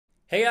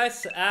Hey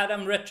guys,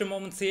 Adam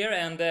RetroMoments here,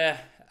 and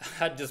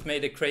I just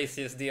made the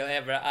craziest deal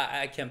ever.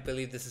 I can't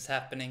believe this is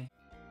happening.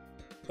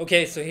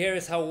 Okay, so here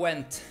is how it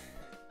went.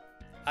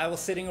 I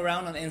was sitting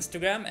around on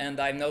Instagram and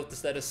I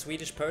noticed that a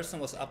Swedish person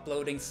was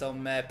uploading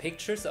some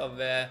pictures of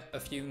a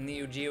few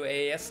NEO-GEO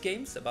AES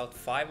games, about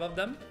 5 of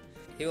them.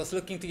 He was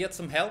looking to get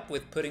some help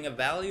with putting a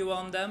value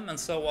on them and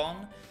so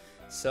on.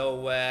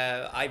 So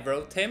I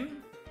wrote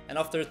him, and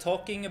after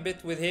talking a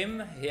bit with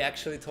him, he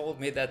actually told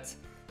me that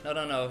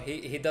no,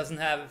 he doesn't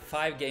have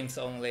 5 games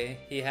only,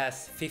 he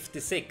has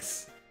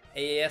 56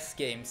 AES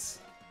games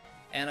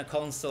and a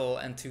console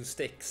and 2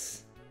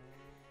 sticks.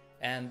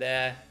 And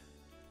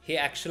he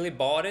actually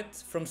bought it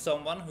from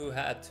someone who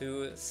had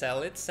to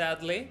sell it,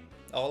 sadly,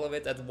 all of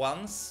it at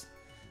once.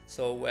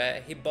 So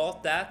he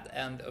bought that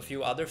and a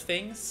few other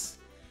things,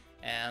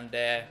 and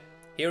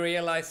he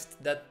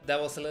realized that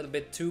that was a little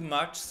bit too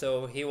much,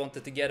 so he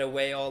wanted to get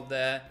away all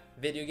the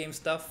video game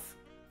stuff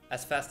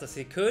as fast as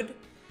he could.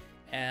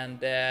 And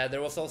there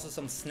was also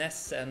some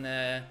SNES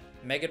and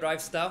Mega Drive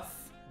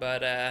stuff,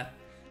 but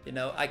you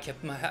know, I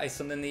kept my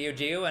eyes on the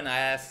NEO-GEO and I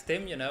asked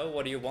him, you know,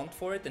 what do you want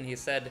for it? And he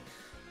said,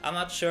 I'm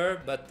not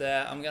sure, but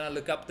I'm gonna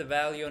look up the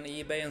value on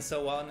eBay and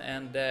so on,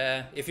 and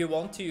if you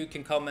want to, you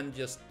can come and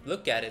just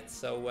look at it.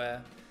 So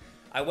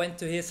I went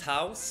to his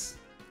house,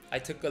 I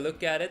took a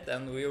look at it,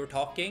 and we were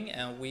talking,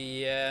 and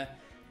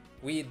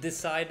we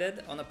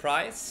decided on a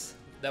price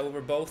that we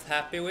were both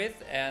happy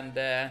with,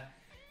 and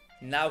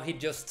now he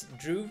just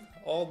drew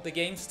all the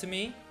games to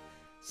me.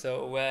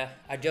 So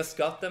I just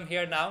got them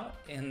here now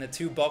in the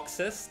 2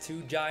 boxes,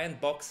 2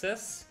 giant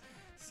boxes.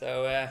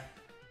 So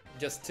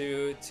just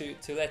to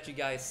let you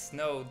guys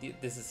know,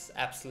 this is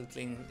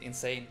absolutely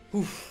insane.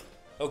 Whew.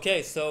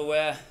 Okay,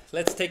 so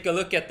let's take a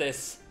look at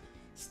this,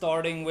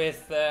 starting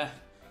with the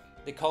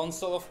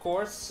console, of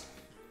course.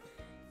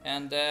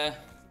 And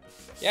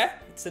yeah,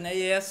 it's an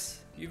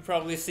AES. You've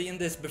probably seen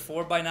this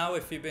before by now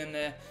if you've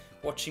been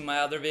watching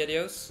my other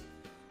videos.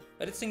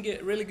 But it's in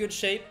really good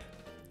shape.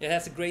 It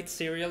has a great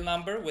serial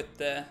number with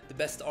the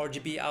best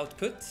RGB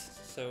output,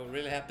 so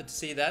really happy to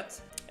see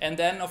that. And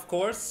then, of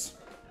course,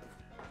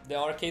 the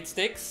arcade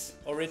sticks,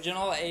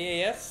 original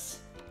AES,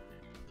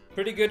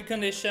 pretty good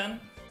condition.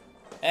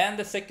 And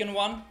the second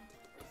one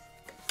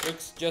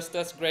looks just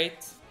as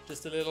great,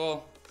 just a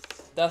little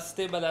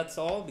dusty, but that's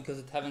all because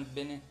it haven't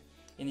been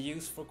in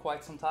use for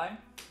quite some time.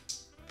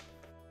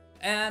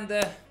 And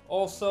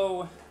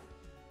also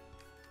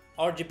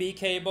RGB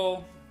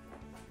cable,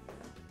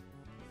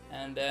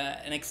 and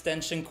an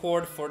extension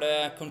cord for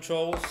the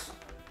controls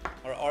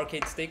or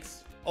arcade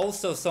sticks.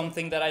 Also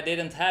something that I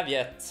didn't have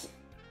yet,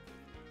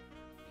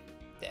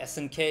 the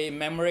SNK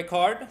memory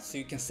card, so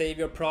you can save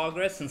your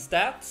progress and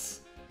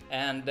stats.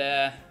 And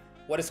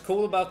what is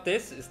cool about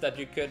this is that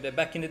you could,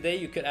 back in the day,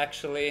 you could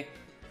actually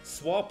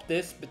swap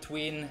this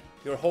between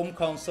your home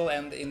console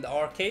and in the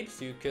arcade.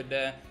 So you could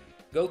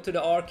go to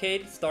the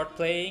arcade, start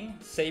playing,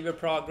 save your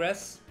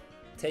progress,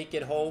 take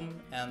it home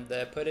and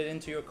put it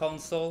into your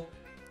console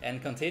and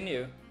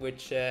continue,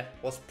 which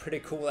was pretty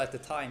cool at the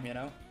time, you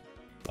know.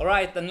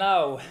 Alright, and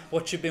now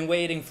what you've been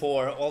waiting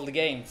for, all the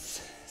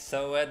games.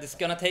 So this is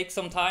gonna take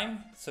some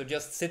time, so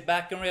just sit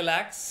back and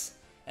relax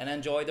and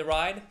enjoy the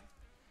ride.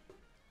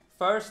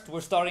 First,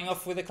 we're starting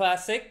off with a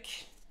classic,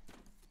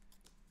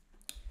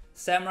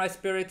 Samurai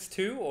Spirits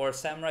 2 or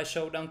Samurai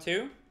Showdown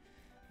 2.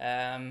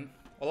 A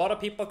lot of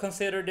people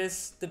consider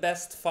this the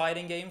best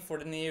fighting game for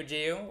the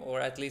NEO-GEO, or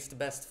at least the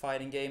best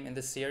fighting game in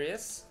the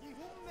series.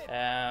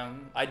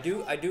 I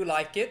do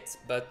like it,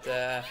 but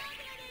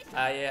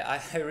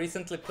I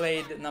recently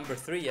played number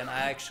 3 and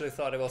I actually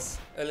thought it was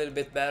a little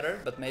bit better,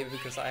 but maybe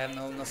because I have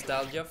no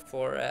nostalgia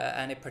for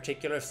any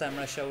particular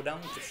Samurai Showdown.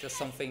 It's just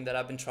something that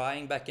I've been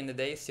trying back in the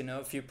days, you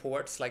know, a few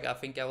ports. Like I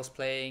think I was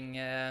playing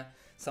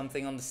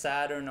something on the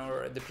Saturn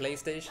or the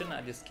PlayStation,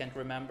 I just can't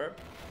remember.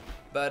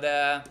 But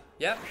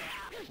yeah,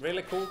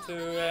 really cool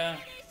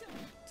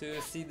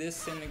to see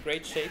this in a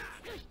great shape,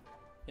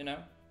 you know.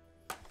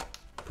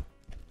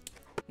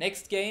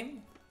 Next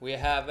game, we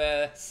have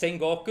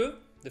Sengoku,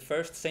 the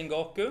first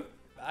Sengoku.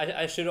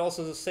 I should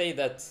also say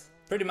that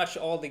pretty much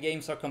all the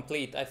games are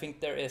complete. I think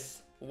there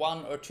is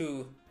 1 or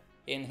 2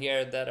 in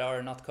here that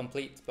are not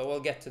complete, but we'll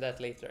get to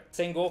that later.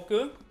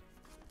 Sengoku,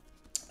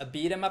 a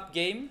beat-em-up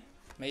game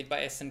made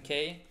by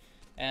SNK,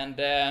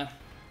 and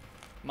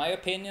my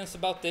opinions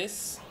about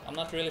this, I'm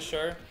not really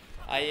sure.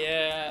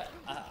 I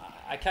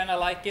kind of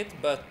like it,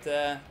 but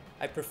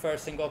I prefer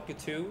Sengoku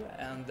 2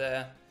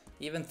 and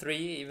even 3,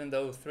 even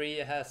though 3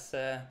 has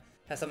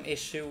some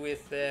issue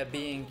with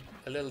being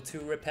a little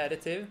too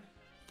repetitive.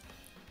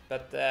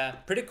 But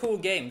pretty cool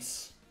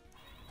games.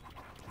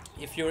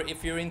 If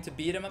you're into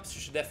beat 'em ups,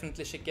 you should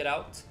definitely check it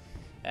out.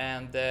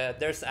 And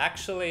there's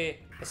actually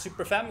a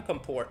Super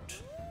Famicom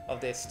port of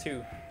this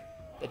too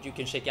that you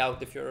can check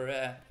out if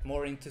you're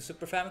more into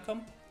Super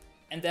Famicom.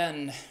 And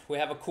then we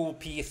have a cool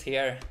piece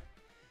here,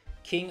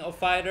 King of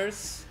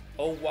Fighters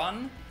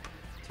 01,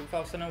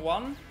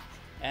 2001,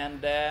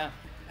 and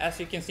as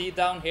you can see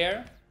down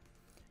here,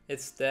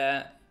 it's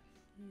the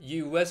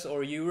US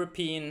or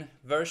European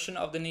version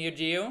of the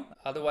NEO-GEO.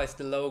 Otherwise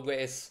the logo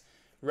is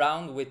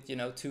round with, you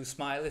know, 2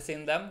 smileys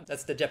in them.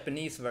 That's the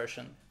Japanese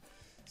version.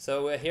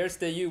 So here's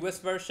the US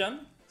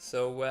version.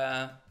 So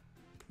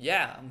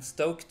yeah, I'm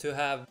stoked to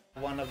have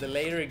one of the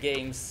later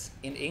games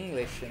in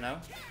English, you know.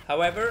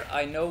 However,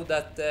 I know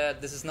that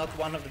this is not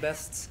one of the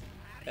best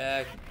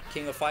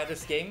King of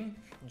Fighters game,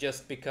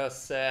 just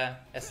because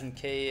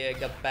SNK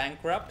got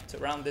bankrupt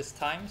around this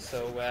time.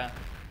 So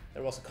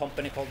there was a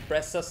company called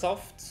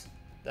Bressasoft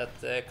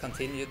that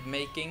continued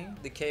making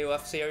the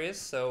KOF series.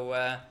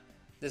 So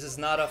this is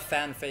not a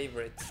fan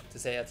favorite, to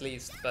say at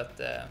least, but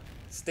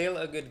still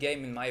a good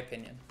game in my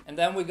opinion. And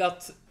then we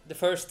got the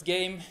first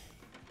game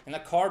in a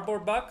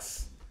cardboard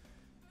box,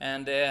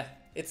 and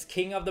it's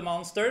King of the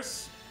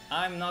Monsters.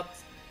 I'm not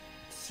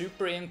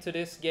super into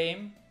this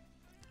game.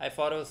 I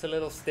thought it was a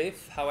little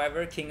stiff.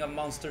 However, King of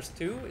Monsters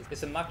 2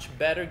 is a much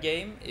better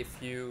game if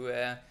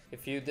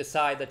you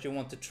decide that you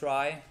want to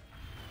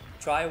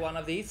try one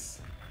of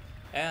these.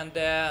 And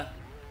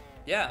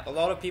yeah, a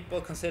lot of people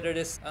consider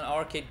this an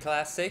arcade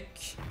classic.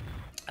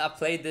 I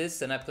played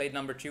this and I played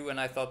number 2, and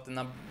I thought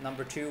the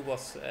number 2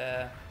 was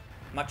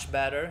much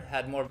better,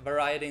 had more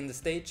variety in the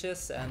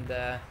stages, and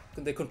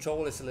the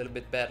control is a little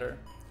bit better.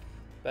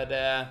 But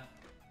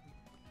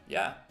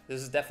yeah,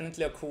 this is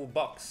definitely a cool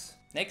box.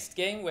 Next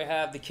game we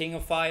have the King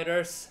of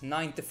Fighters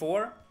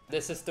 94.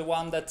 This is the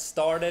one that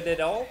started it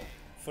all.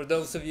 For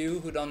those of you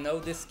who don't know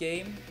this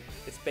game,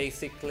 it's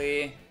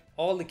basically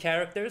all the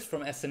characters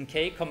from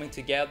SNK coming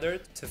together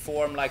to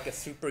form like a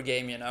super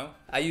game, you know.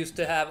 I used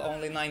to have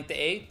only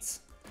 98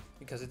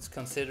 because it's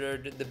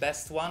considered the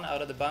best one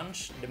out of the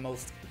bunch, the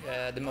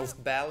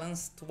most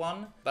balanced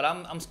one. But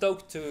I'm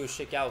stoked to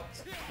check out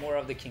more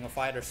of the King of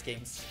Fighters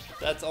games.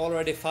 That's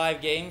already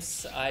 5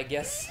 games. I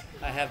guess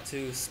I have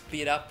to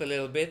speed up a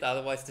little bit,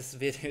 otherwise this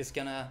video is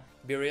gonna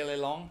be really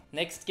long.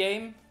 Next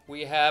game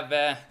we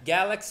have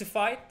Galaxy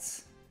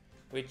Fight,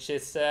 which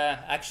is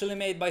actually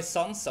made by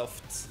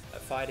Sunsoft, a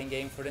fighting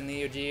game for the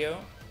NEO-GEO.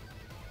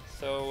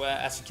 So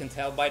as you can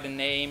tell by the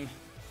name,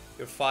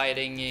 you're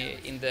fighting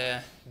in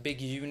the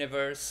big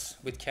universe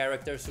with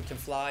characters who can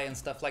fly and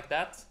stuff like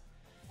that.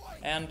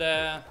 And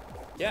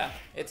yeah,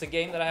 it's a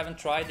game that I haven't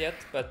tried yet,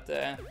 but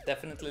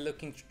definitely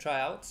looking to try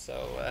out. So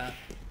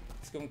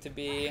it's going to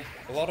be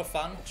a lot of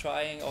fun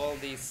trying all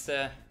these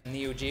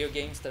NEO-GEO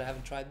games that I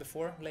haven't tried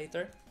before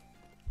later.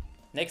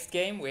 Next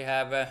game we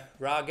have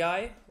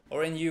Raguy,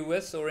 or in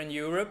US or in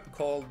Europe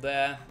called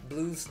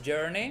Blues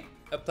Journey,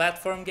 a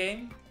platform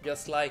game,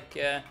 just like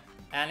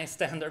any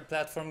standard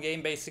platform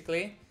game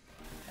basically.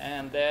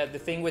 And the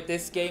thing with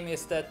this game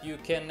is that you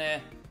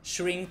can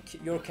shrink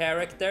your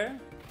character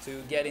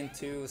to get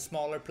into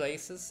smaller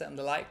places and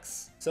the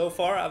likes. So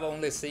far I've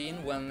only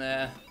seen when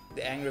the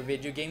Angry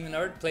Video Game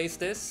Nerd plays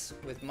this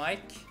with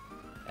Mike,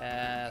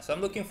 so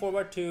I'm looking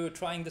forward to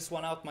trying this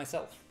one out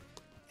myself.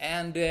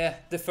 And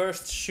the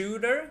first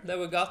shooter that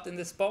we got in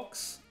this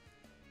box,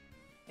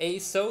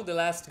 ASO, The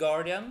Last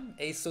Guardian,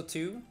 ASO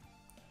II.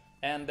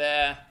 And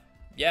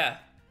yeah,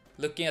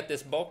 looking at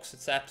this box,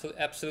 it's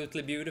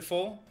absolutely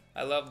beautiful.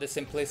 I love the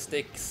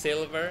simplistic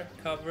silver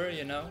cover,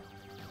 you know,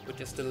 with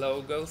just the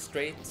logo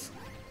straight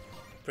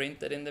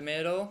printed in the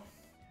middle.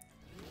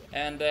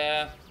 And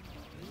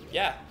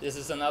yeah, this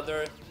is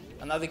another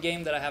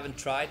game that I haven't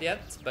tried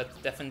yet,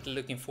 but definitely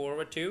looking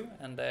forward to.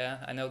 And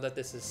I know that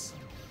this is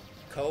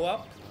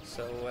co-op,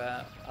 so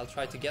I'll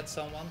try to get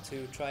someone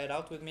to try it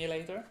out with me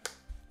later.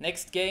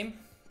 Next game,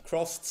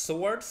 Crossed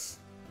Swords,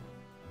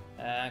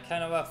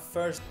 kind of a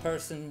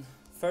first-person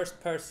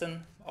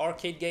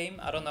arcade game.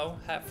 I don't know,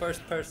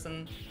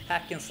 first-person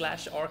hack and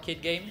slash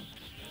arcade game.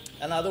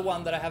 Another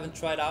one that I haven't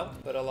tried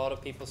out, but a lot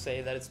of people say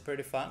that it's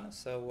pretty fun.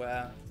 So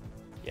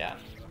yeah,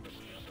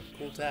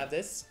 cool to have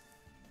this.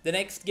 The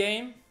next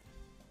game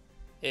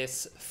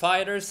is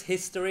Fighters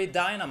History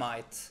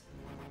Dynamite,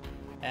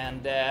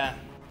 and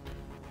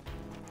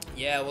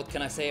yeah, what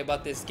can I say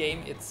about this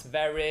game? It's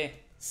very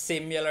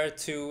similar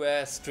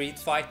to Street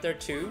Fighter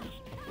 2,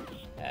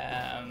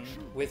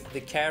 with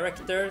the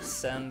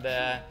characters and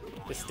the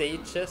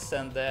stages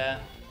and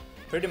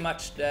pretty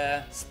much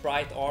the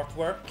sprite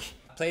artwork.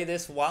 I played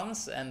this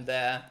once and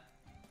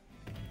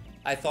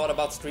I thought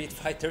about Street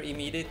Fighter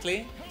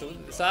immediately.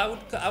 So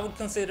I would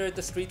consider it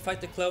a Street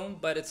Fighter clone,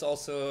 but it's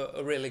also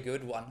a really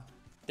good one.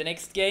 The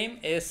next game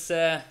is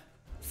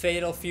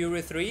Fatal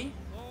Fury 3,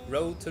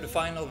 Road to the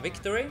Final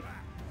Victory.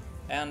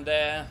 And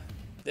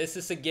this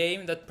is a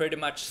game that pretty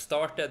much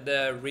started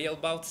the Real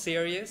Bout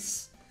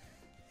series.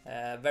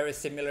 Very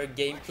similar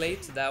gameplay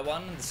to that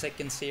one, the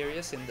second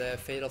series in the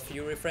Fatal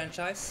Fury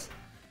franchise.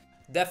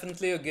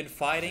 Definitely a good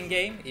fighting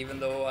game, even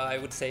though I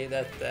would say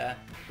that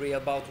Real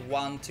Bout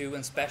 1, 2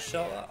 and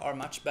Special are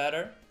much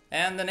better.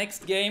 And the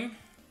next game,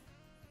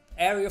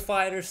 Aero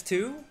Fighters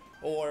 2,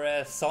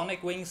 or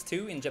Sonic Wings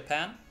 2 in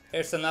Japan.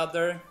 Here's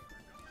another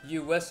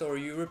US or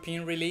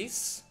European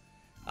release.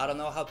 I don't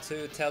know how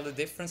to tell the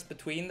difference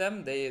between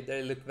them, they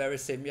look very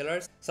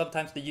similar.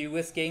 Sometimes the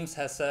US games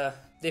has a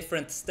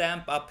different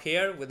stamp up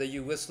here with a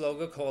US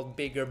logo called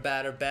Bigger,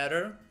 Badder,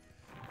 Better.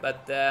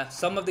 But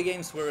some of the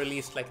games were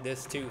released like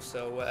this too,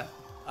 so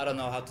I don't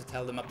know how to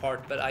tell them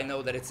apart, but I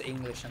know that it's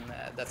English, and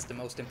that's the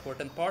most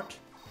important part.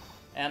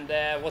 And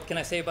what can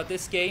I say about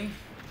this game?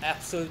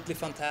 Absolutely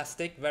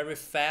fantastic, very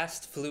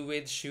fast,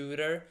 fluid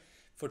shooter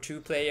for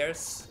 2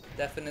 players.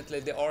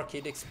 Definitely the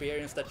arcade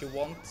experience that you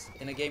want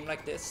in a game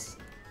like this.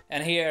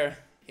 And here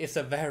is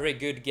a very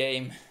good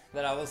game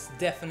that I was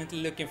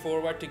definitely looking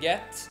forward to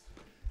get.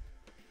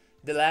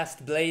 The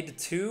Last Blade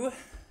 2.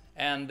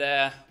 And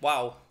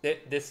wow,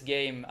 this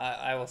game,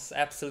 I was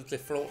absolutely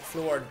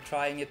floored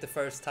trying it the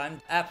first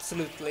time.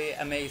 Absolutely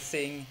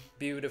amazing,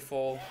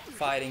 beautiful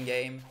fighting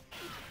game.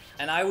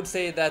 And I would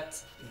say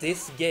that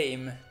this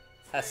game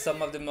has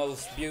some of the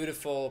most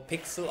beautiful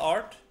pixel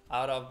art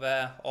out of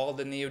all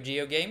the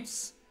NEO-GEO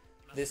games.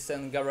 This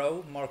and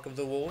Garo, Mark of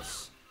the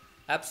Wolves.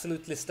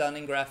 Absolutely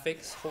stunning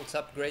graphics, holds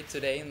up great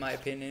today in my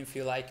opinion if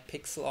you like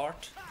pixel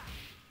art.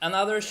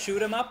 Another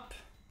shoot 'em up.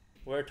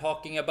 We're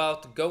talking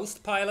about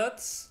Ghost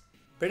Pilots.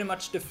 Pretty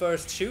much the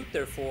first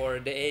shooter for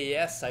the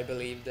AES, I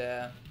believe,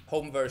 the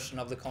home version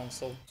of the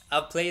console.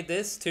 I've played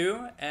this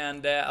too,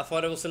 and I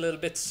thought it was a little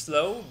bit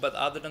slow, but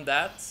other than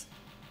that,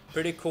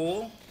 pretty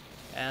cool.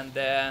 And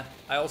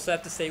I also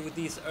have to say, with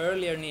these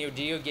earlier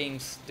NEO-GEO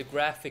games, the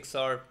graphics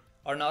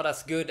are not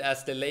as good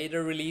as the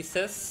later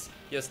releases.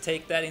 Just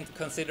take that into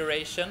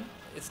consideration.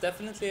 It's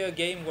definitely a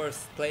game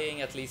worth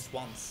playing at least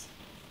once.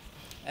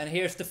 And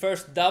here's the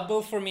first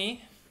double for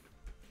me.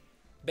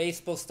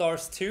 Baseball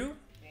Stars 2.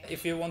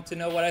 If you want to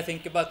know what I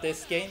think about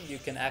this game, you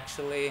can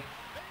actually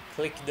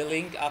click the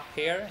link up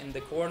here in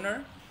the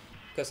corner,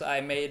 because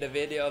I made a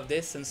video of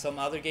this and some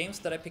other games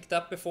that I picked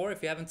up before,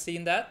 if you haven't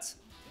seen that.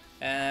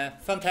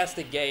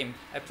 Fantastic game.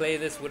 I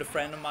played this with a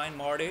friend of mine,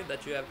 Marty,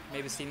 that you have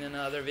maybe seen in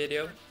another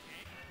video.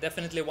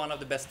 Definitely one of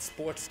the best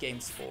sports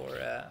games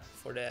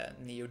for the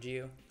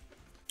NEO-GEO.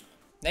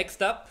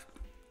 Next up,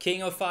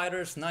 King of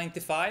Fighters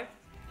 95.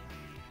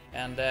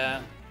 And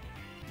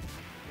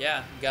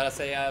yeah, gotta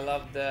say I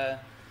love the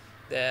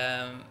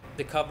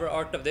cover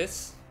art of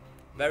this.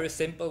 Very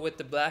simple with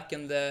the black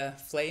and the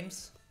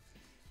flames.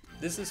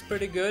 This is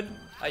pretty good.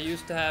 I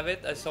used to have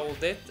it, I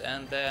sold it,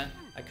 and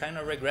I kind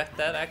of regret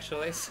that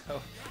actually,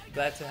 so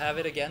glad to have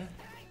it again.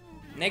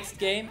 Next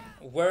game,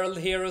 World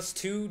Heroes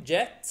 2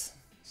 Jet.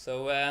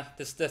 So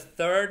this is the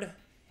 3rd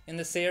in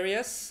the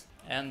series,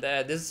 and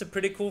this is a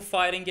pretty cool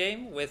fighting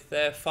game with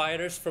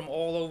fighters from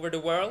all over the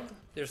world.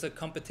 There's a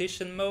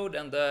competition mode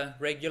and a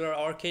regular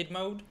arcade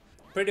mode.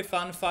 Pretty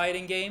fun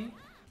fighting game.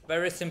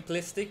 Very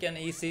simplistic and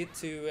easy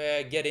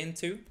to get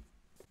into.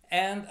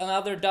 And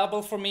another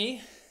double for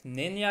me,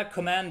 Ninja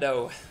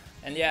Commando.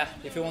 And yeah,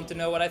 if you want to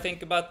know what I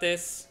think about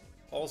this,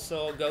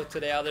 also go to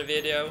the other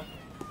video.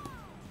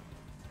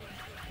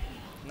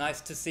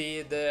 Nice to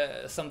see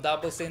some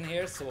doubles in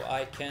here, so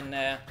I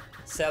can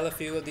sell a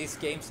few of these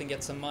games and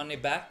get some money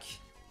back.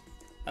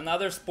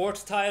 Another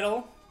sports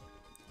title,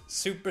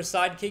 Super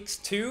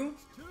Sidekicks 2.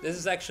 This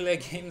is actually a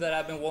game that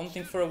I've been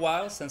wanting for a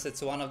while, since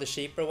it's one of the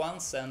cheaper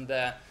ones, and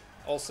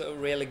also a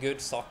really good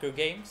soccer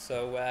game.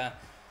 So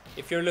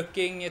if you're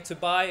looking to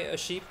buy a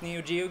cheap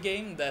NEO-GEO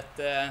game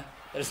that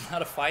is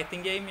not a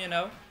fighting game, you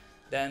know,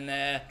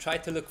 then try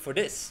to look for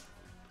this.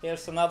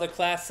 Here's another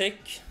classic,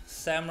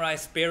 Samurai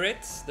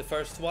Spirits, the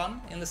first one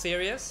in the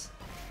series,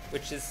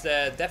 which is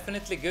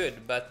definitely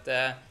good, but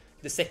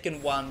the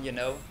second one, you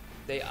know,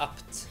 they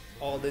upped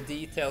all the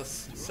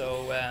details,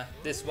 so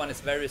this one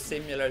is very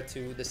similar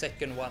to the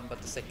second one,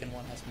 but the second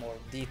one has more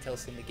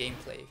details in the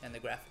gameplay and the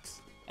graphics.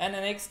 And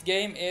the next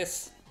game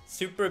is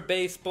Super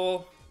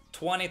Baseball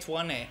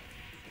 2020.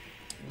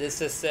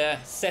 This is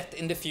set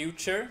in the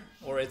future,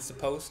 or it's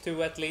supposed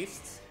to at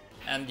least.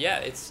 And yeah,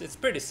 it's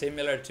pretty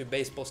similar to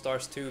Baseball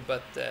Stars 2,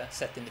 but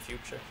set in the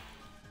future.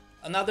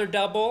 Another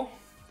double,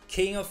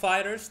 King of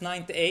Fighters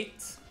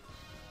 98.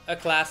 A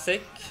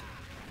classic.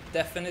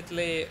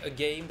 Definitely a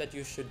game that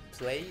you should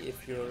play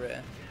if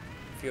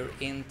you're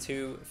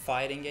into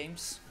fighting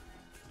games.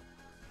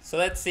 So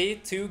let's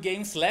see, 2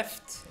 games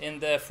left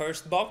in the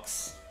first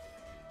box.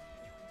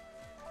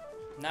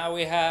 Now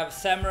we have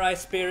Samurai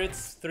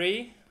Spirits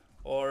 3,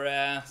 or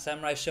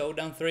Samurai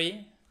Showdown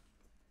 3,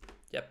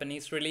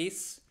 Japanese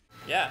release.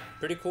 Yeah,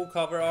 pretty cool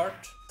cover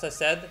art. As I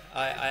said,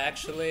 I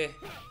actually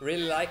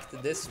really liked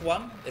this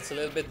one. It's a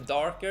little bit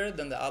darker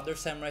than the other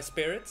Samurai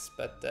Spirits,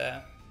 but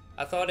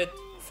I thought it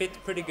fit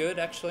pretty good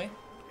actually.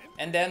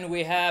 And then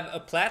we have a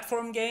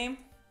platform game,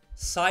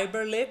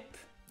 Cyberlip,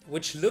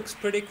 which looks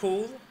pretty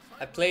cool.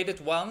 I played it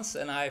once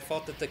and I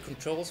thought that the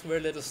controls were a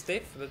little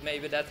stiff, but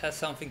maybe that has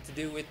something to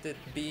do with it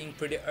being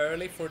pretty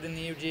early for the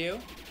NEO-GEO.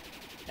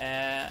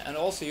 And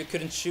also you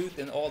couldn't shoot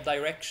in all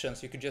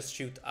directions, you could just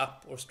shoot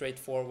up or straight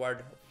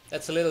forward.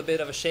 That's a little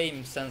bit of a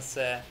shame since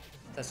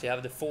you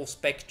have the full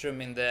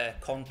spectrum in the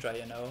Contra,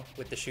 you know,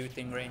 with the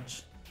shooting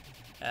range.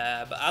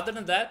 But other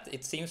than that,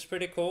 it seems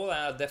pretty cool, and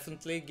I'll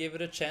definitely give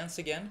it a chance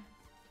again.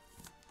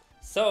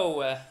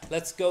 So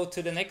let's go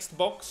to the next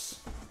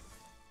box.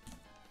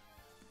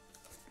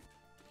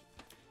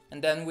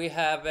 And then we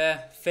have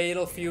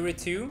Fatal Fury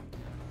 2.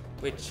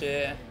 which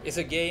is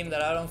a game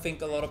that I don't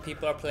think a lot of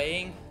people are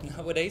playing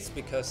nowadays,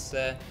 because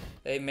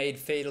they made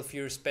Fatal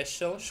Fury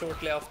Special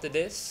shortly after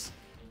this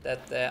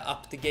that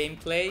upped the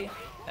gameplay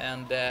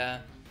and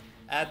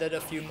added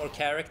a few more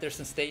characters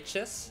and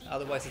stages.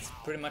 Otherwise it's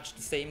pretty much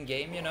the same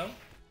game, you know.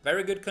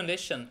 Very good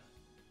condition.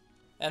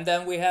 And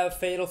then we have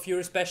Fatal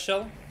Fury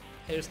Special.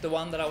 Here's the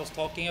one that I was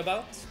talking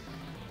about.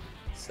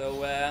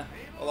 So a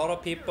lot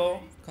of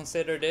people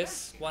consider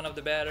this one of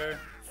the better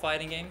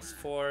fighting games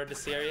for the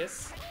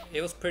series.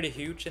 It was pretty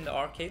huge in the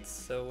arcades,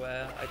 so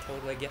I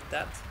totally get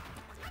that.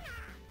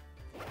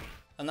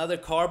 Another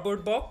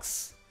cardboard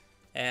box,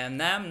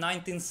 NAM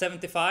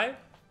 1975,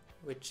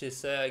 which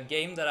is a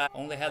game that I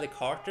only had a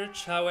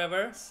cartridge,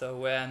 however,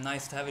 so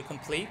nice to have it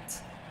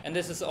complete. And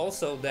this is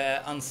also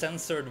the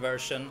uncensored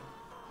version.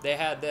 They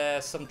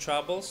had some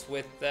troubles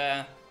with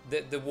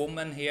the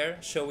woman here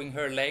showing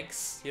her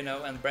legs, you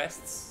know, and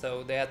breasts,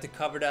 so they had to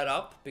cover that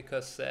up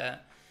because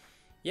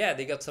yeah,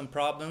 they got some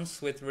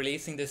problems with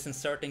releasing this in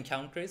certain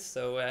countries,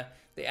 so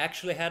they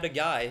actually had a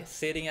guy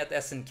sitting at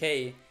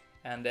SNK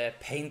and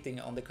painting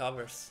on the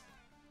covers.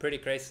 Pretty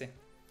crazy.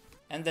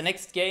 And the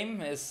next game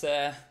is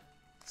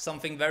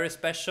something very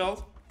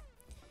special.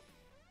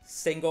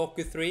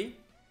 Sengoku 3,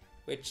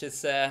 which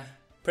is a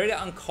pretty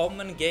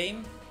uncommon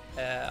game.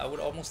 I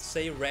would almost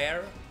say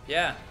rare.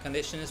 Yeah,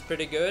 condition is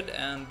pretty good,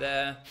 and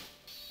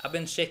I've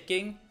been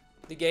checking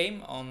the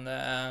game on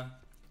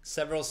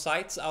several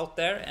sites out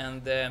there,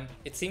 and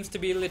it seems to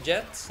be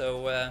legit,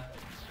 so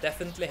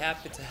definitely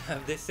happy to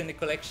have this in the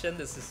collection.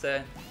 This is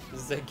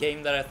a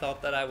game that I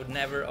thought that I would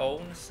never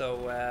own,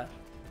 so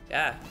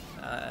yeah,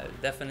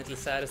 definitely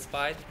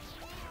satisfied,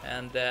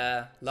 and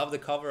love the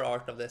cover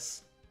art of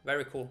this.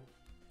 Very cool.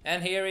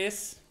 And here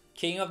is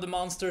King of the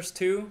Monsters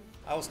 2.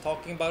 I was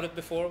talking about it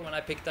before when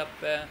I picked up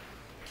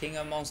King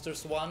of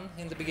Monsters 1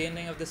 in the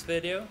beginning of this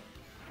video.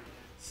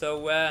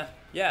 So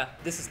yeah,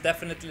 this is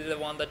definitely the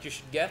one that you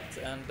should get,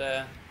 and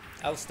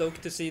I was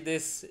stoked to see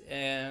this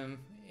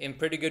in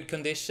pretty good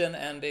condition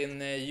and in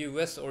the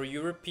US or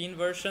European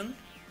version.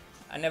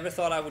 I never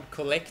thought I would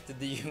collect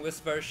the US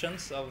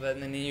versions of the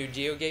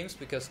NEO-GEO games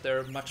because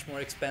they're much more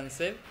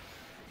expensive,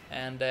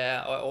 and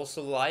I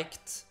also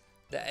liked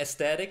the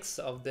aesthetics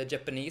of the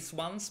Japanese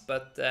ones,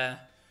 but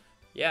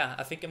yeah,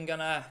 I think I'm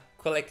gonna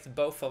collect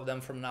both of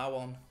them from now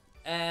on.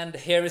 And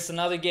here is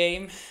another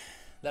game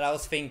that I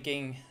was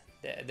thinking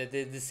that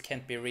this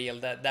can't be real,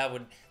 that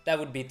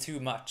would be too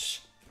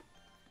much.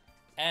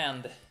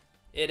 And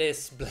it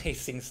is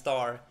Blazing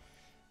Star,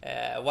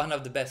 one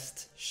of the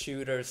best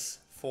shooters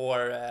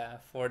for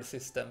the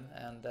system,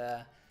 and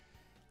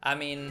I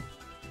mean,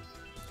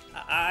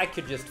 I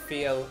could just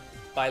feel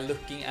by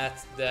looking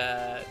at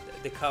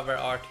the cover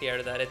art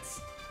here that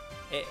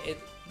it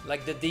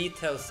like the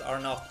details are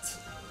not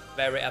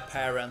very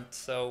apparent,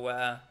 so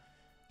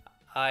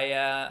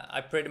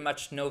I pretty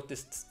much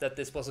noticed that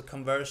this was a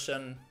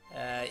conversion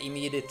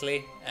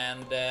immediately,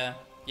 and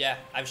yeah,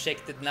 I've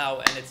checked it now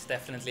and it's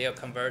definitely a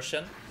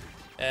conversion,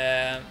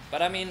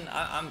 but I mean,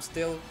 I'm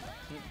still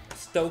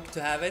stoked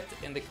to have it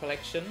in the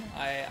collection.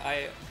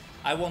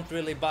 I won't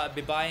really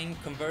be buying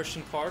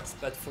conversion cards,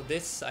 but for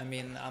this, I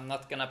mean, I'm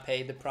not gonna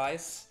pay the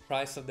price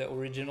of the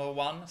original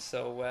one,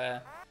 so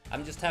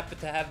I'm just happy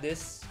to have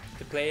this,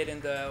 to play it in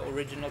the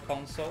original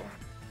console.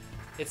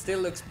 It still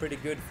looks pretty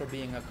good for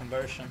being a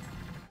conversion.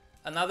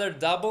 Another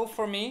double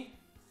for me,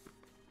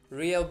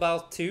 Real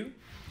Bout 2,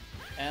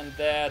 and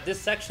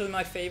this is actually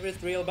my favorite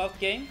Real Bout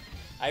game.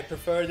 I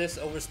prefer this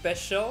over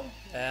Special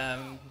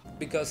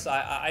because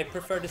I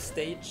prefer the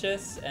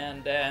stages,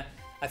 and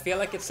I feel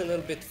like it's a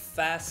little bit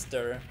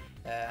faster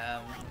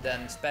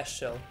than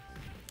Special.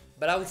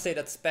 But I would say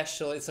that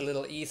Special is a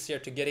little easier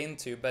to get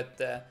into, but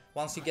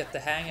once you get the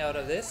hang out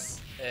of this,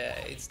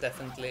 it's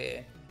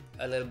definitely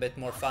a little bit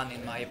more fun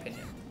in my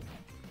opinion.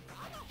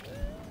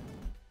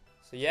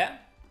 So yeah,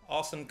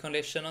 awesome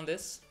condition on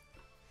this.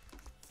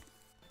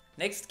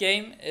 Next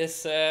game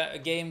is a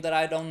game that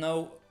I don't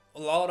know a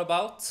lot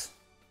about.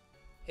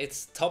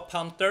 It's Top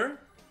Hunter,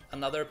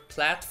 another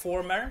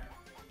platformer,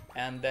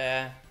 and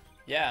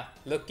yeah,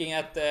 looking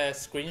at the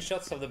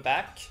screenshots of the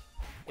back,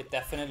 it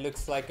definitely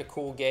looks like a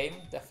cool game,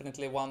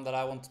 definitely one that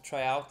I want to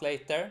try out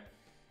later.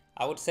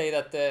 I would say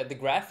that the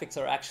graphics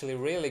are actually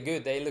really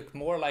good. They look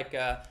more like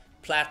a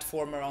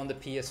platformer on the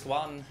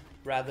PS1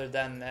 rather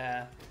than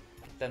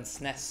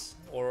SNES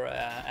or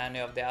any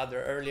of the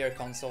other earlier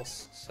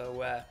consoles,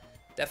 so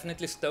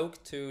definitely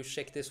stoked to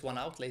check this one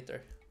out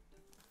later.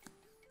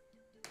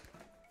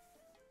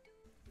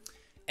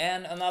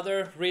 And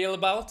another Real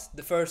Bout,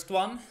 the first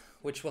one,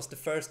 which was the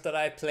first that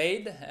I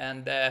played,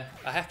 and I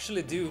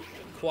actually do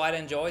quite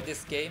enjoy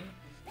this game.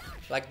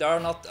 Like, there are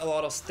not a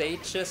lot of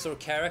stages or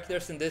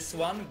characters in this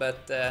one,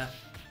 but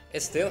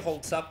it still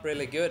holds up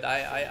really good.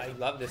 I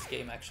love this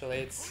game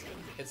actually.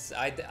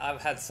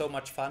 I've had so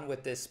much fun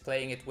with this,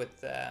 playing it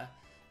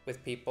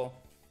with people.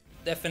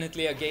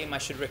 Definitely a game I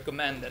should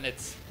recommend, and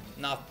it's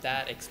not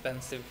that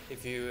expensive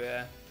if you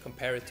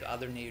compare it to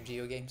other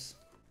NEO-GEO games.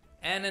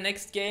 And the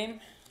next game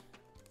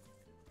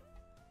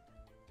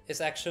is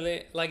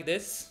actually like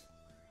this.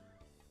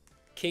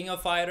 King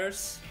of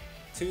Fighters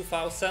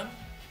 2000.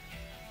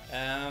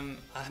 I'm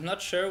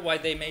not sure why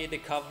they made the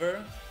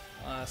cover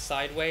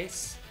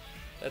sideways,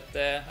 but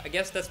I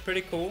guess that's pretty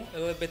cool, a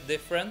little bit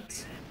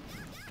different.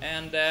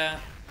 And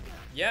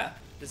yeah,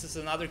 this is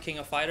another King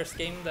of Fighters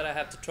game that I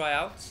have to try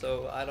out,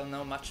 so I don't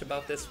know much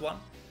about this one.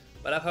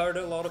 But I've heard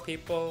a lot of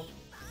people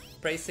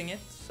praising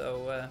it,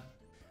 so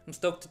I'm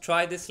stoked to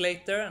try this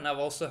later. And I've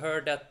also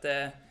heard that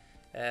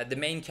the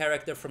main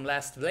character from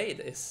Last Blade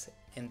is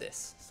in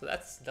this, so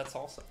that's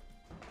awesome.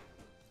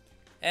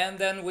 And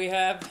then we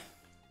have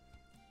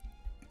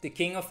the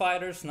King of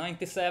Fighters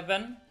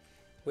 97,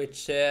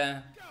 which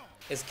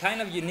is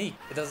kind of unique.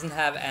 It doesn't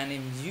have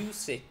any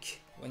music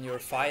when you're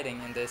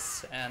fighting in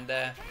this, and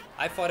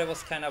I thought it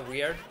was kind of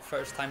weird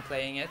first time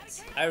playing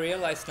it. I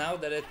realize now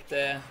that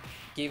it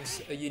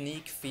gives a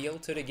unique feel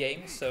to the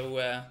game,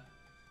 so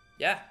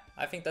yeah,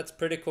 I think that's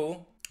pretty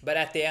cool. But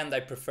at the end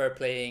I prefer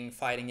playing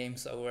fighting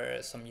games over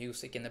some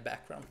music in the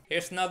background.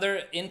 Here's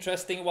another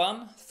interesting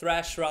one,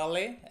 Thrash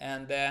Rally,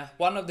 and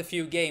one of the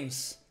few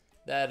games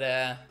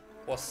that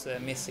was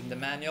missing the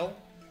manual.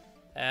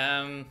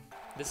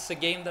 This is a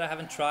game that I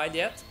haven't tried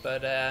yet,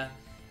 but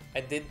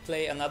I did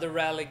play another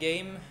rally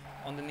game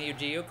on the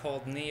NEO-GEO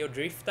called Neo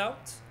Drift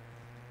Out,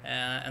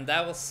 and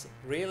that was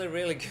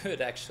really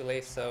good actually,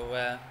 so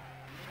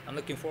I'm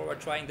looking forward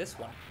to trying this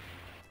one.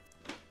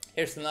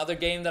 Here's another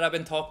game that I've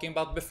been talking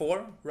about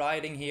before,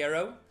 Riding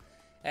Hero,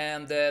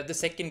 and the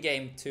second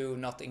game to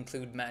not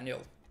include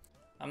manual.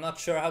 I'm not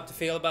sure how to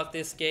feel about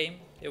this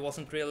game. It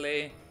wasn't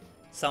really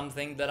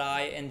something that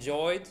I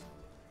enjoyed,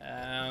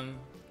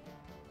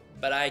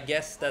 but I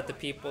guess that the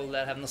people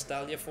that have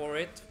nostalgia for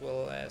it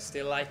will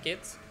still like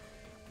it.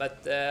 But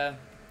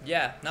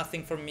yeah,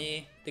 nothing for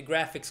me. The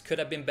graphics could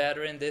have been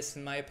better in this,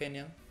 in my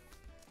opinion.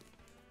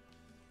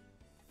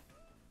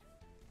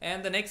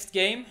 And the next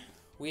game,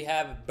 we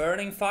have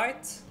Burning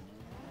Fight.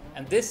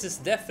 And this is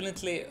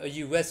definitely a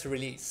US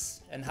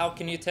release. And how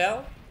can you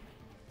tell?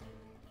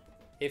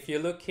 If you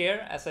look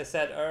here, as I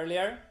said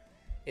earlier,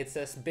 it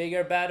says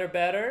bigger, badder,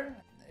 better.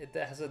 It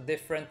has a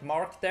different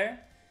mark there.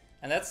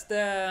 And that's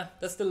the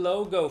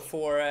logo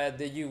for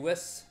the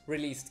US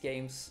released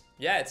games.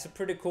 Yeah, it's a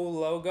pretty cool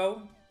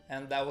logo,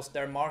 and that was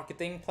their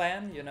marketing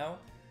plan, you know,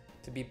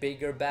 to be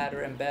bigger,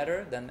 badder and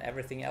better than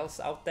everything else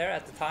out there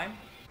at the time.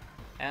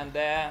 And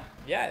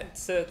yeah,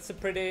 it's a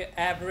pretty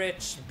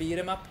average beat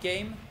 'em up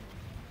game.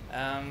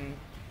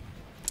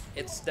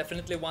 It's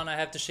definitely one I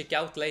have to check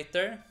out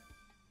later,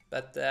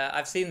 but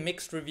I've seen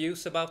mixed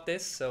reviews about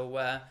this, so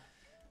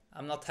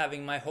I'm not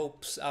having my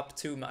hopes up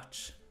too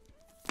much.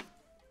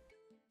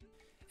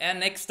 And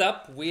next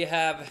up we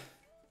have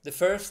the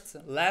first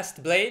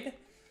Last Blade,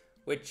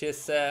 which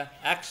is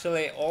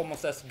actually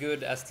almost as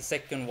good as the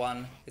second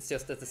one. It's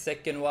just that the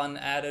second one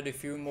added a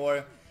few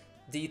more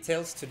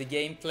details to the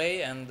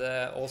gameplay and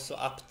also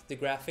upped the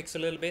graphics a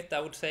little bit,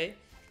 I would say.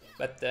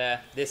 But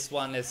this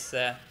one is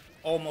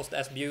almost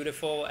as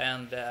beautiful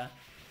and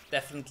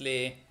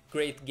definitely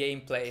great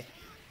gameplay.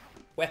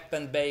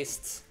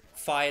 Weapon-based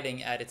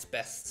fighting at its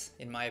best,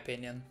 in my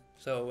opinion.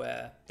 So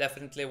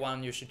definitely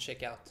one you should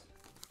check out.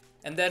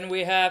 And then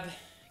we have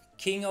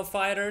King of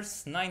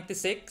Fighters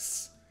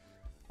 96.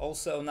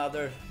 Also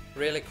another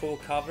really cool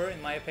cover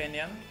in my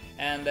opinion.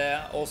 And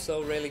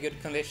also really good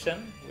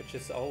condition, which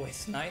is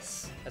always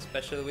nice,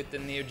 especially with the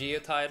NEO-GEO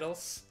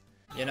titles.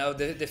 You know,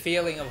 the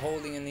feeling of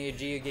holding a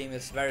NEO-GEO game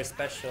is very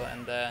special,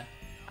 and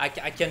I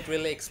can't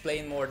really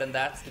explain more than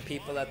that. The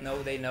people that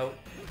know, they know.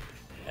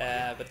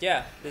 But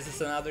yeah, this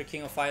is another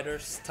King of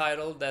Fighters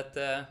title that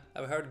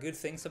I've heard good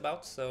things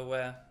about,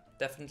 so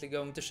definitely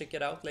going to check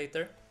it out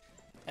later.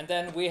 And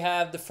then we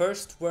have the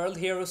first World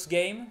Heroes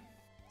game.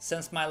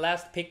 Since my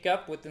last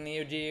pickup with the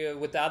NEO-GEO,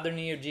 with the other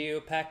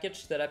NEO-GEO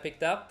package that I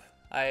picked up,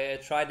 I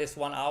tried this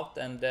one out,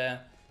 and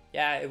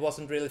yeah, it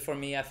wasn't really for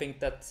me. I think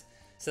that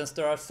since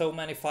there are so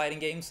many fighting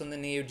games on the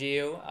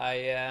NEO-GEO,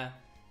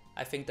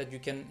 I think that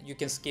you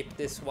can skip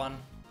this one.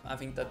 I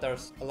think that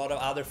there's a lot of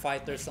other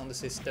fighters on the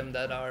system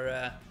that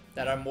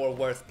are more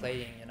worth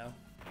playing, you know.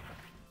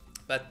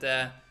 But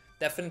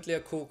definitely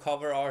a cool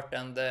cover art,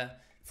 and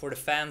for the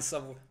fans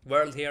of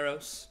World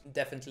Heroes,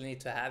 definitely need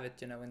to have it,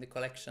 you know, in the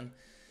collection.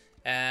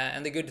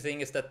 And the good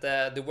thing is that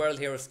the World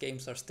Heroes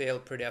games are still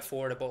pretty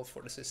affordable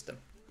for the system.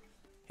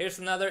 Here's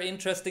another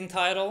interesting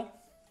title,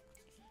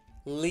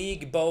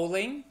 League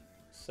Bowling.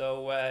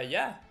 So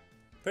yeah,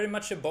 pretty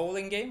much a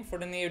bowling game for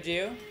the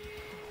NEO-GEO.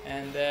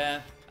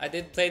 And I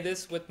did play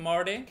this with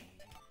Marty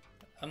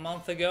a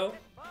month ago,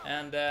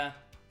 and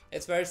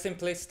it's very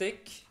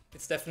simplistic.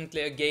 It's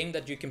definitely a game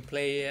that you can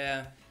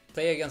play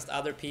against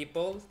other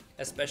people,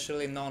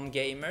 especially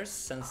non-gamers,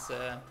 since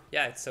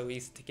yeah, it's so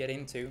easy to get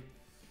into.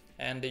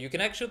 And you can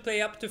actually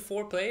play up to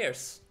 4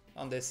 players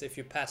on this if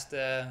you pass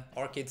the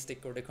arcade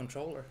stick or the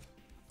controller.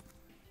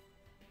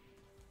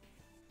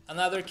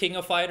 Another King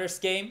of Fighters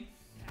game,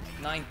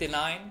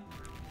 99,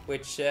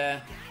 which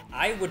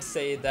I would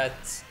say that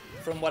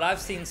from what I've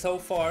seen so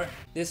far,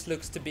 this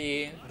looks to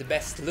be the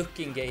best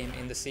looking game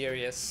in the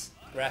series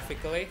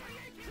graphically.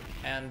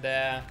 And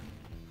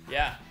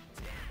yeah,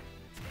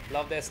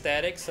 Love the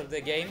aesthetics of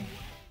the game.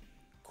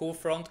 Cool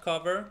front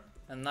cover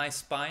and nice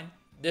spine.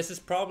 This is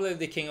probably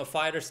the King of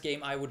Fighters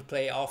game I would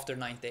play after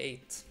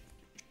 98.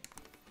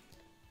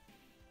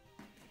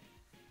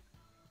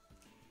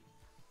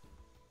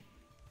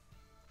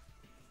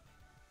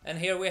 And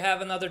here we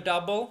have another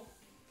double.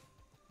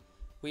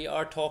 We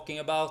are talking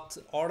about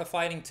Art of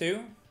Fighting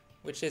 2,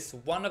 which is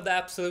one of the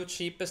absolute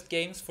cheapest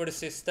games for the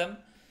system.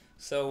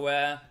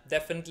 So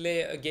definitely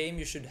a game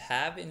you should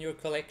have in your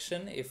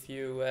collection if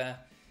you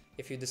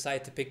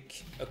decide to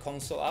pick a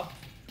console up.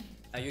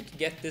 You can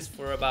get this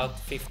for about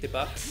 50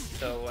 bucks.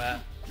 So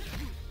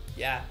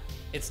yeah,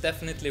 it's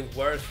definitely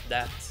worth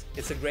that.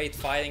 It's a great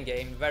fighting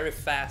game, very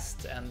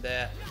fast and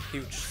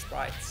huge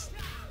sprites.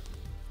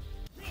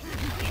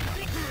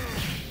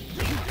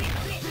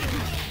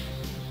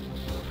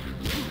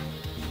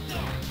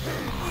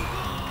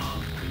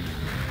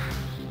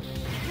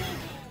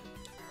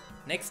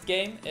 Next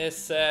game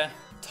is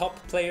Top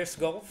Players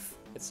Golf.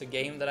 It's a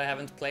game that I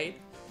haven't played,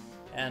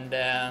 and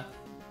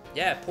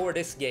yeah, poor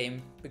this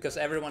game because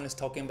everyone is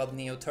talking about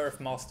Neo Turf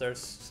Masters,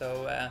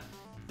 so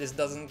this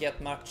doesn't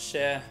get much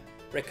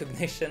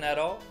recognition at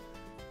all.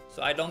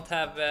 So I don't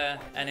have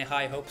any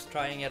high hopes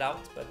trying it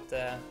out,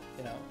 but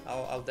you know,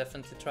 I'll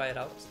definitely try it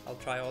out. I'll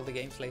try all the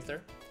games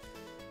later.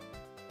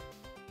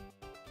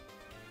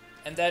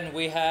 And then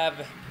we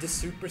have The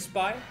Super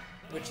Spy,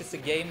 which is a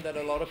game that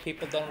a lot of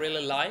people don't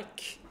really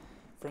like.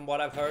 From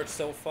what I've heard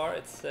so far,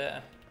 it's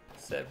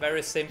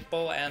very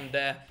simple and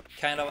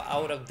kind of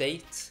out of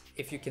date,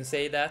 if you can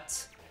say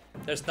that.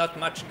 There's not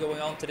much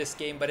going on to this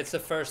game, but it's a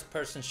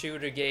first-person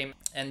shooter game,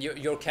 and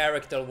your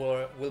character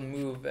will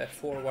move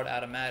forward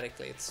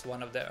automatically. It's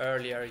one of the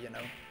earlier, you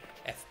know,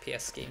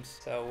 FPS games.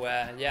 So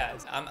yeah,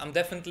 I'm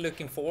definitely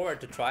looking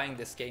forward to trying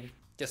this game,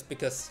 just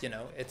because, you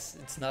know,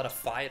 it's not a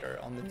fighter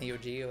on the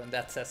NEO-GEO, and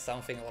that says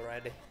something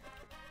already.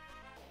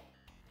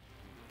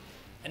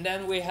 And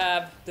then we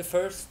have the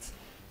first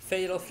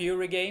Fatal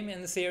Fury game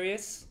in the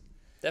series.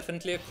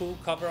 Definitely a cool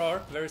cover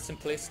art, very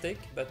simplistic,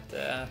 but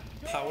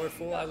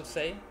powerful, I would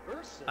say.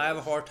 I have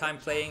a hard time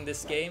playing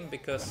this game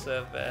because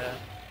of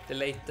the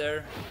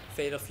later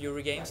Fatal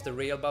Fury games, the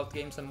Real Bout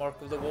games and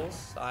Mark of the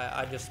Wolves.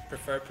 I just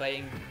prefer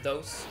playing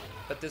those.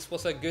 But this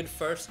was a good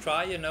first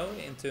try, you know,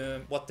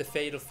 into what the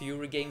Fatal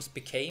Fury games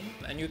became.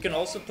 And you can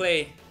also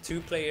play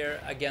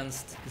 2-player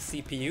against the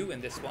CPU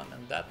in this one,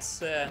 and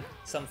that's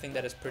something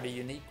that is pretty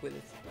unique with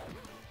it.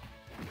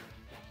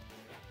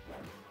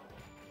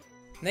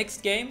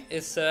 Next game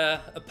is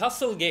a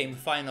puzzle game,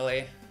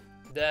 finally.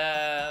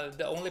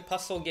 The only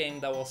puzzle game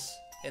that was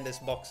in this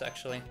box,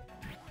 actually.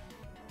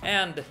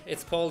 And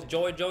it's called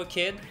Joy Joy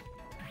Kid.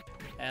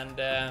 And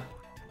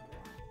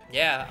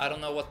yeah, I don't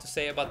know what to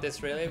say about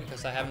this really,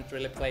 because I haven't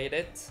really played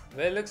it.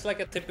 But it looks like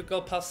a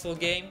typical puzzle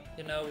game,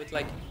 you know, with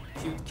like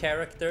cute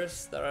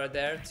characters that are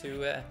there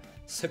to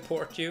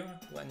support you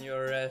when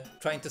you're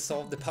trying to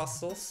solve the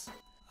puzzles.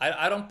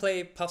 I don't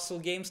play puzzle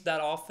games that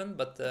often,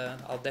 but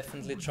I'll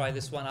definitely try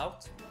this one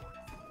out.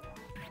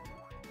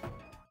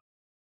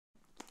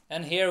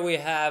 And here we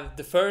have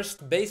the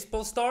first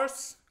Baseball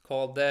Stars,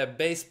 called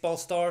Baseball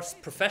Stars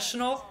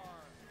Professional.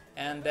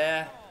 And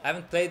I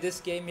haven't played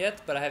this game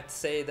yet, but I have to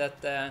say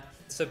that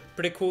it's a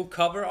pretty cool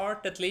cover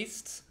art at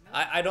least.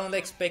 I don't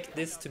expect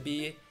this to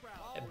be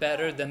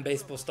better than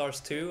Baseball Stars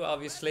 2,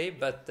 obviously,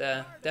 but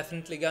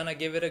definitely gonna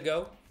give it a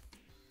go.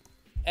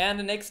 And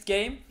the next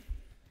game,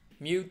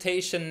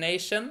 Mutation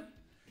Nation,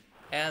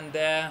 and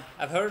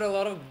I've heard a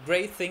lot of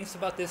great things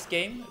about this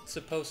game. It's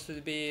supposed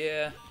to be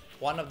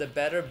one of the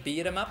better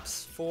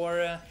beat-em-ups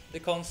for the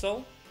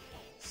console,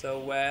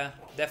 so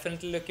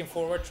definitely looking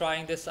forward to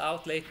trying this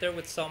out later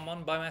with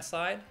someone by my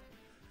side,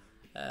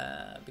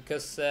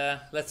 because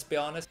let's be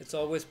honest, it's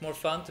always more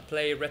fun to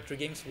play retro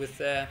games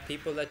with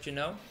people that you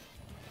know.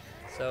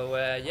 So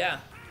yeah,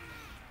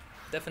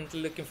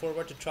 definitely looking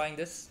forward to trying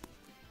this.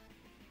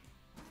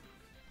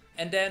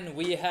 And then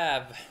we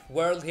have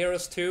World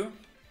Heroes 2.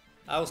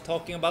 I was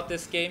talking about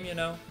this game, you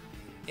know,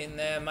 in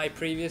my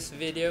previous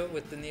video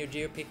with the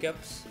NEO-GEO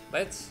pickups.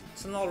 But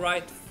it's an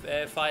alright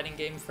fighting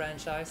game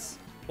franchise.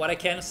 What I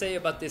can say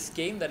about this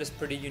game that is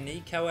pretty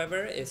unique,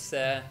 however, is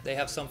they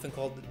have something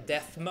called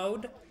Death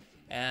Mode.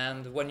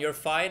 And when you're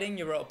fighting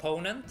your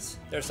opponent,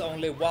 there's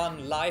only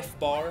one life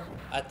bar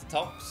at the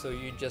top, so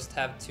you just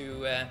have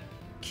to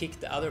kick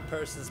the other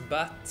person's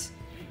butt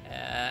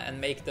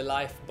and make the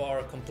life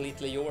bar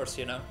completely yours,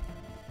 you know.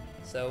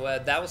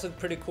 So that was a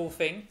pretty cool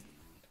thing.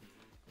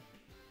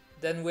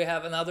 Then we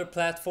have another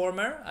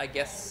platformer, I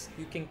guess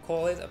you can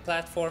call it a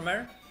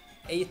platformer,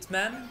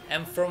 8-man.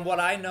 And from what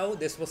I know,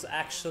 this was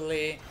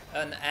actually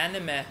an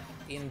anime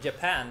in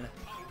Japan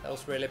that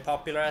was really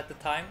popular at the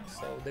time,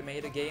 so they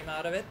made a game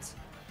out of it.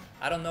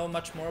 I don't know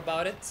much more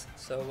about it,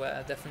 so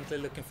definitely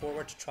looking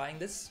forward to trying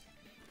this.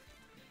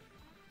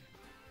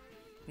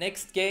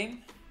 Next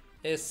game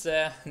is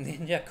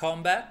Ninja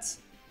Combat,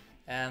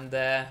 and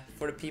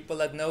for the people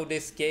that know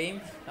this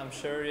game, I'm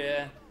sure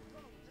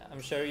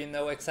you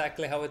know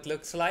exactly how it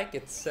looks like.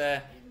 It's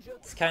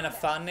It's kind of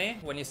funny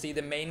when you see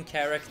the main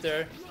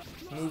character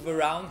move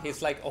around.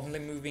 He's like only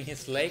moving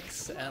his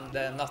legs and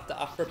not the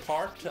upper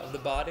part of the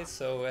body,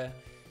 so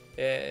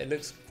it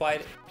looks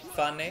quite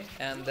funny.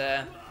 And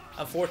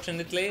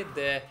unfortunately,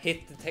 the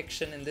hit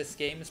detection in this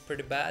game is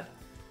pretty bad.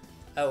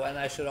 Oh, and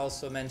I should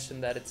also mention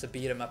that it's a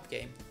beat-em-up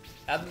game.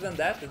 Other than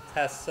that, it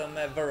has some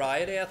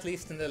variety, at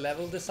least in the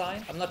level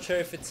design. I'm not sure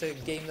if it's a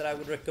game that I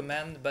would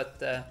recommend,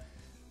 but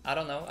I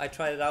don't know. I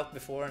tried it out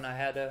before and I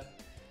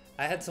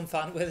had some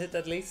fun with it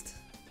at least.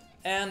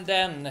 And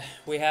then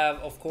we have,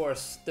 of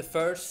course, the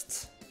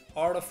first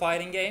Art of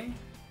Fighting game.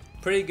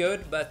 Pretty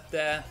good, but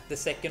the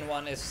second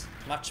one is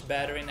much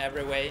better in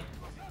every way.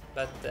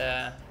 But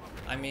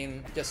I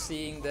mean, just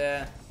seeing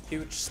the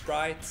huge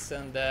sprites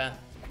and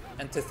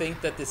to think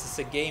that this is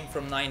a game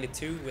from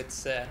 '92,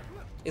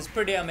 it's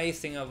pretty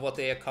amazing of what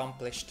they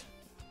accomplished.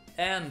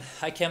 And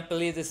I can't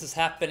believe this is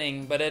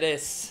happening, but it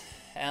is.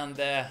 And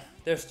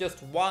there's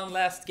just one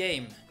last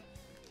game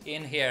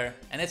in here,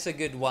 and it's a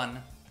good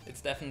one.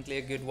 It's definitely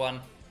a good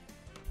one.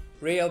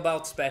 Real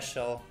Bout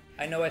Special.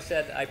 I know I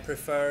said I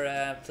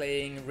prefer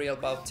playing Real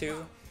Bout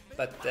 2,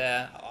 but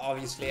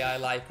obviously I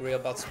like Real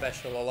Bout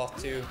Special a lot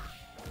too.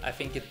 I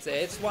think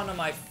it's one of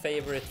my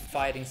favorite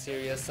fighting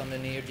series on the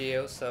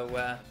NEO-GEO,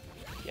 so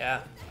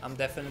yeah, I'm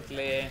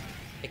definitely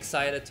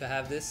excited to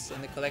have this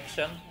in the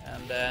collection.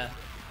 And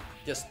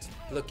just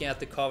looking at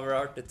the cover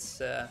art,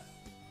 it's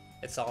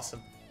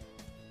awesome.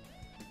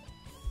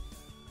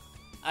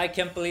 I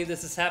can't believe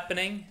this is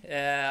happening.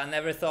 I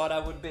never thought I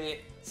would be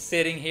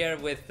sitting here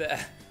with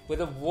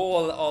a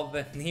wall of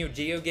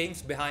NEO-GEO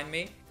games behind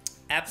me.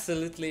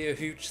 Absolutely a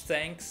huge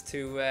thanks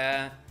to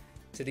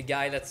the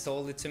guy that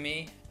sold it to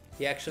me.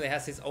 He actually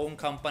has his own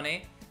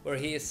company where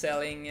he is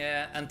selling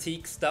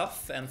antique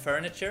stuff and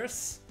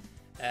furnitures.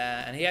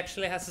 And he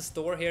actually has a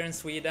store here in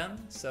Sweden.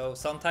 So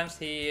sometimes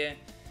he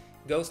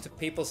goes to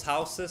people's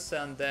houses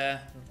and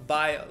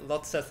buy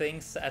lots of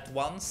things at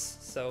once.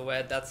 So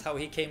that's how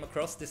he came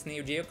across this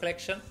NEO-GEO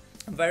collection.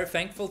 I'm very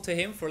thankful to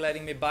him for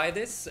letting me buy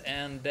this,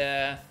 and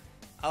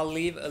I'll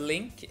leave a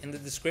link in the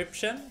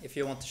description if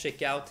you want to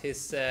check out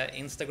his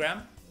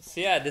Instagram. So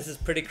yeah, this is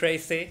pretty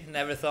crazy.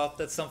 Never thought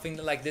that something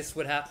like this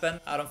would happen.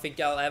 I don't think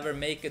I'll ever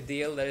make a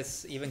deal that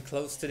is even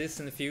close to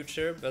this in the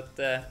future, but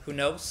who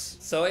knows.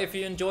 So if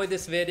you enjoyed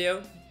this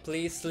video,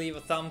 please leave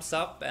a thumbs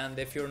up, and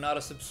if you're not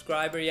a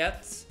subscriber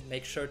yet,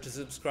 make sure to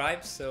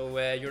subscribe so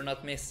you're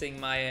not missing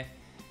my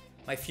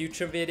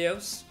future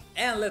videos.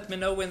 And let me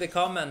know in the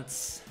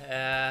comments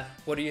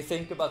what do you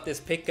think about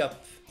this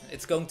pickup.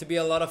 It's going to be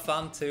a lot of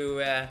fun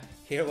to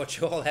hear what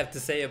you all have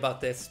to say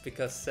about this,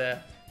 because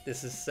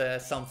this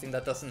is something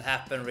that doesn't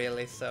happen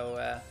really.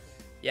 So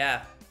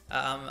yeah,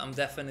 I'm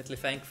definitely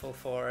thankful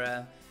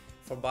for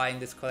buying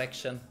this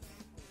collection.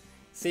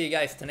 See you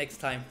guys the next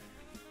time.